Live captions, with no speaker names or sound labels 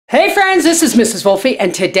Hey friends, this is Mrs. Wolfie,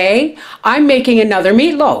 and today I'm making another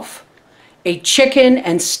meatloaf. A chicken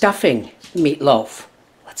and stuffing meatloaf.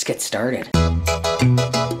 Let's get started.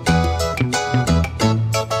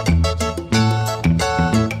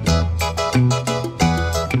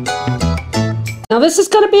 Now this is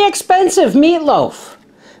going to be expensive meatloaf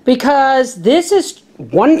because this is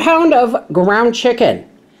 1 pound of ground chicken.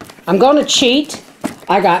 I'm going to cheat.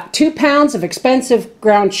 I got 2 pounds of expensive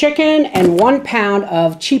ground chicken and 1 pound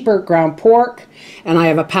of cheaper ground pork, and I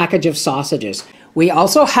have a package of sausages. We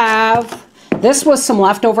also have, this was some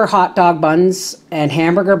leftover hot dog buns and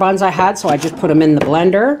hamburger buns I had, so I just put them in the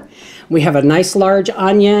blender. We have a nice large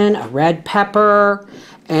onion, a red pepper,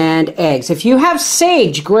 and eggs. If you have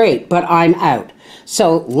sage, great, but I'm out.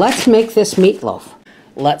 So let's make this meatloaf.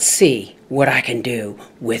 Let's see what I can do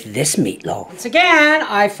with this meatloaf. Once again,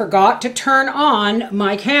 I forgot to turn on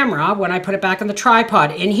my camera when I put it back on the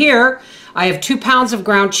tripod. In here, I have 2 pounds of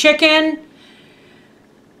ground chicken,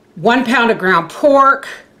 1 pound of ground pork,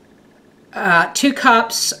 2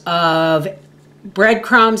 cups of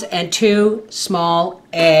breadcrumbs, and 2 small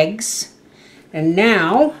eggs. And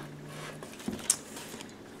now,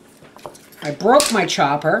 I broke my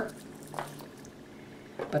chopper,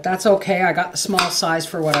 but that's okay. I got the small size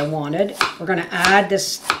for what I wanted. We're going to add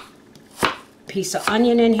this piece of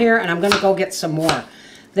onion in here, and I'm going to go get some more.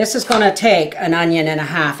 This is going to take an onion and a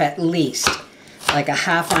half at least, like a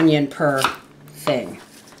half onion per thing.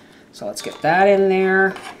 So let's get that in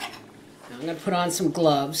there. Now I'm going to put on some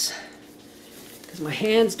gloves because my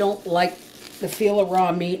hands don't like the feel of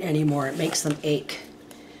raw meat anymore. It makes them ache.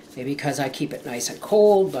 Maybe because I keep it nice and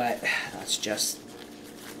cold, but that's just,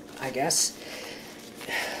 I guess,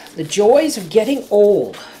 the joys of getting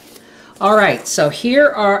old. All right, so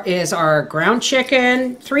here is our ground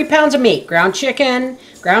chicken, 3 pounds of meat, ground chicken,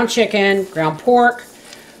 ground pork,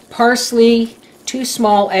 parsley, 2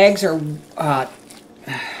 small eggs, or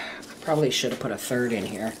probably should have put a third in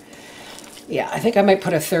here. Yeah, I think I might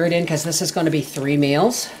put a third in because this is going to be 3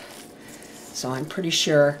 meals. So I'm pretty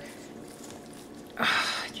sure,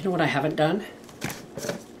 you know what I haven't done?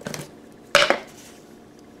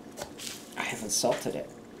 I haven't salted it.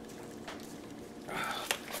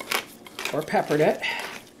 Or peppered it.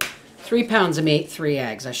 3 pounds of meat, 3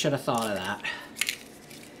 eggs. I should have thought of that.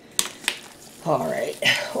 All right.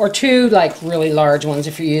 Or 2 like really large ones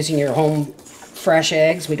if you're using your home fresh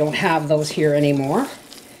eggs. We don't have those here anymore.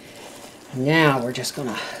 Now we're just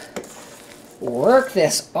gonna work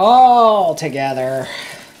this all together.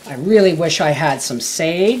 I really wish I had some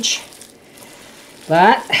sage,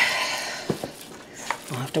 but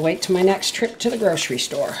I'll have to wait till my next trip to the grocery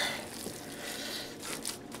store.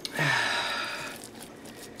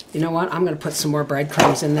 You know what? I'm going to put some more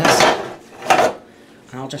breadcrumbs in this, and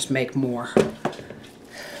I'll just make more,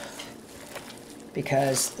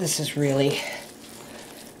 because this is really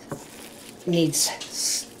needs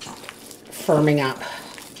firming up.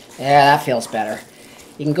 Yeah, that feels better.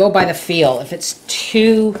 You can go by the feel. If it's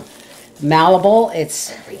too malleable, there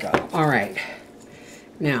we go. All right.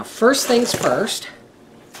 Now, first things first,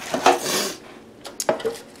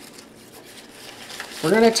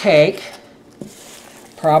 we're going to take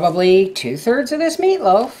probably 2/3 of this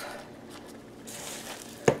meatloaf.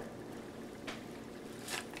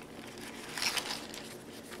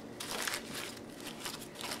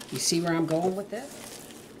 You see where I'm going with this?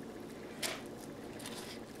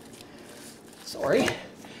 Sorry.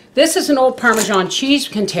 This is an old Parmesan cheese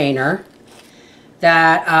container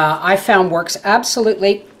that I found works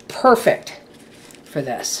absolutely perfect for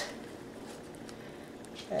this.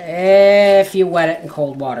 If you wet it in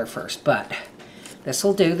cold water first, but this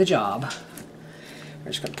will do the job.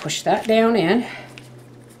 We're just going to push that down in.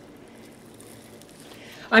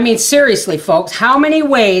 I mean, seriously, folks, how many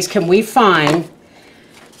ways can we find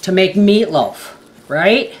to make meatloaf,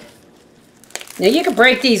 right? Now, you can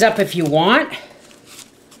break these up if you want,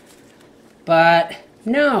 but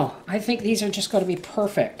no, I think these are just going to be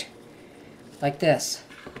perfect, like this.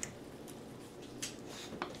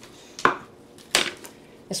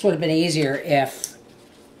 This would have been easier if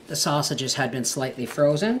the sausages had been slightly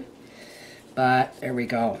frozen, but there we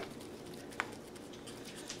go.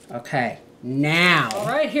 Okay, now, all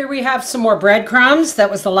right, here we have some more breadcrumbs.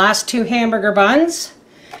 That was the last 2 hamburger buns.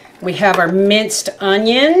 We have our minced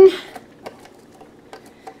onion.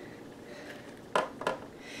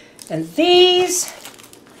 And these,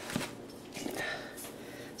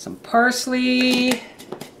 some parsley,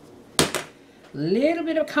 a little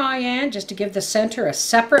bit of cayenne just to give the center a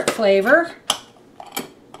separate flavor.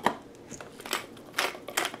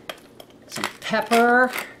 Some pepper,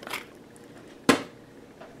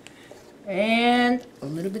 and a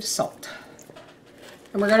little bit of salt.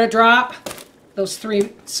 And we're going to drop those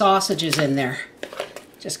 3 sausages in there.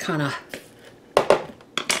 Just kind of...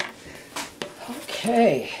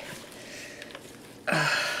 Okay.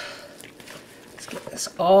 Let's get this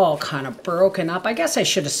all kind of broken up. I guess I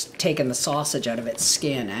should have taken the sausage out of its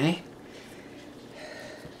skin, eh?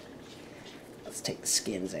 Let's take the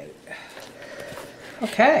skins out.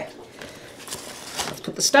 Okay. Let's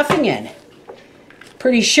put the stuffing in.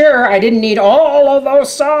 Pretty sure I didn't need all of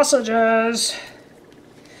those sausages.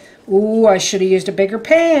 Ooh, I should have used a bigger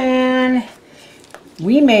pan.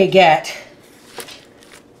 We may get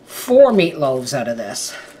 4 meatloaves out of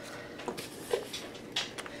this.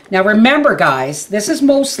 Now remember, guys, this is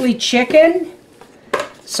mostly chicken,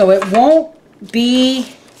 so it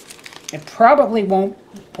probably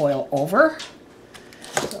won't boil over.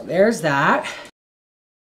 So there's that.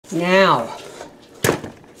 Now,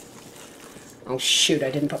 oh shoot,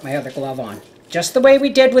 I didn't put my other glove on. Just the way we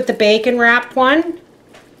did with the bacon wrapped one,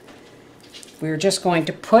 we're just going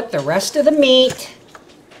to put the rest of the meat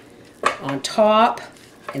on top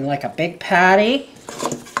in like a big patty.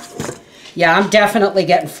 Yeah, I'm definitely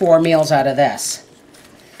getting 4 meals out of this.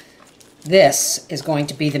 This is going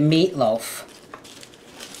to be the meatloaf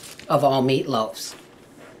of all meatloaves.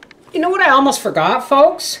 You know what I almost forgot,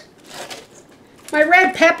 folks? My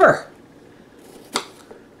red pepper.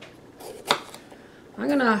 I'm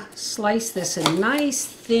gonna slice this in nice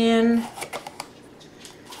thin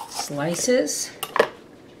slices,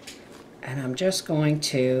 and I'm just going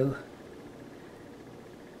to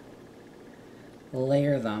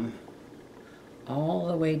layer them all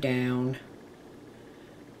the way down.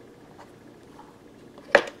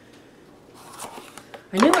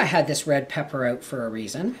 I knew I had this red pepper out for a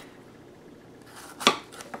reason.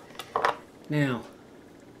 Now,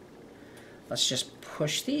 let's just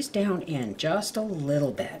push these down in just a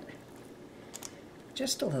little bit.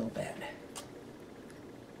 Just a little bit.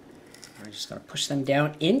 I'm just going to push them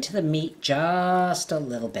down into the meat just a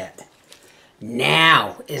little bit.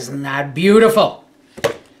 Now, isn't that beautiful?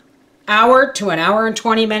 Hour to an hour and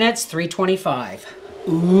 20 minutes, 325.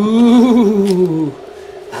 Ooh.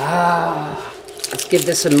 Let's give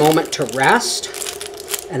this a moment to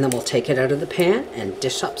rest, and then we'll take it out of the pan and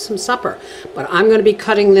dish up some supper. But I'm going to be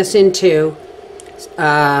cutting this into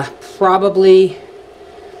probably,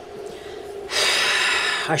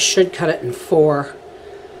 I should cut it in 4,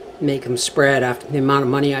 make them spread after the amount of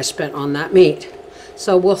money I spent on that meat.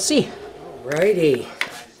 So we'll see. Alrighty.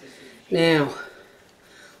 Now,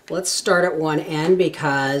 let's start at one end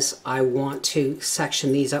because I want to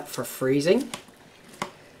section these up for freezing.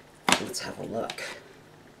 Let's have a look.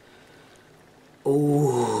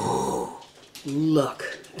 Ooh,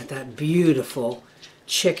 look at that beautiful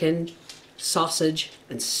chicken, sausage,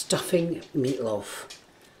 and stuffing meatloaf.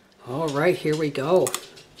 All right, here we go.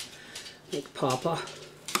 Make Papa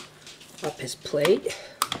up his plate.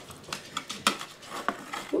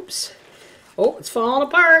 Whoops. Oh, it's falling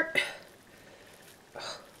apart.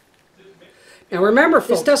 Now remember,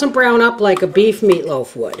 this doesn't brown up like a beef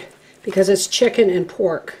meatloaf would because it's chicken and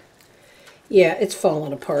pork. Yeah, it's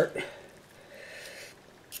falling apart.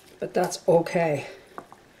 But that's okay.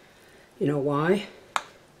 You know why?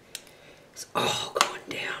 It's all going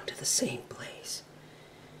down to the same place.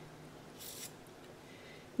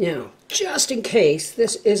 Now, just in case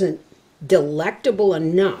this isn't delectable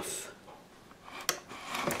enough,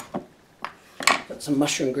 put some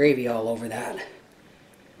mushroom gravy all over that.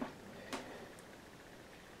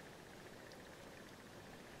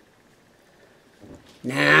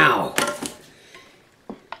 Now,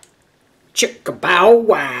 chicka bow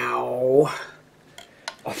wow.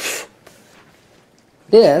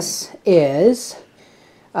 This is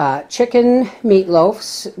chicken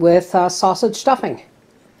meatloafs with sausage stuffing.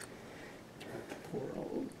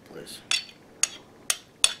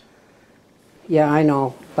 Yeah, I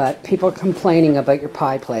know, but people are complaining about your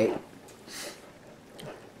pie plate.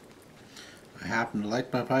 I happen to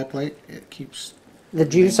like my pie plate. It keeps the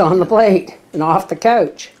juice on the plate and off the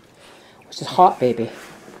couch, which is hot, baby.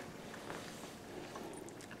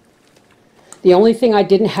 The only thing I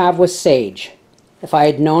didn't have was sage. If I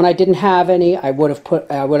had known I didn't have any, I would have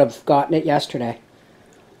gotten it yesterday.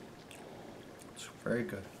 It's very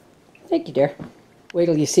good. Thank you, dear. Wait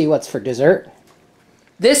till you see what's for dessert.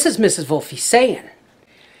 This is Mrs. Wolfie saying,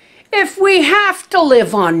 if we have to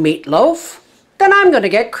live on meatloaf, then I'm going to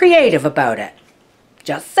get creative about it.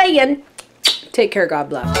 Just saying. Take care, God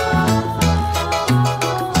bless.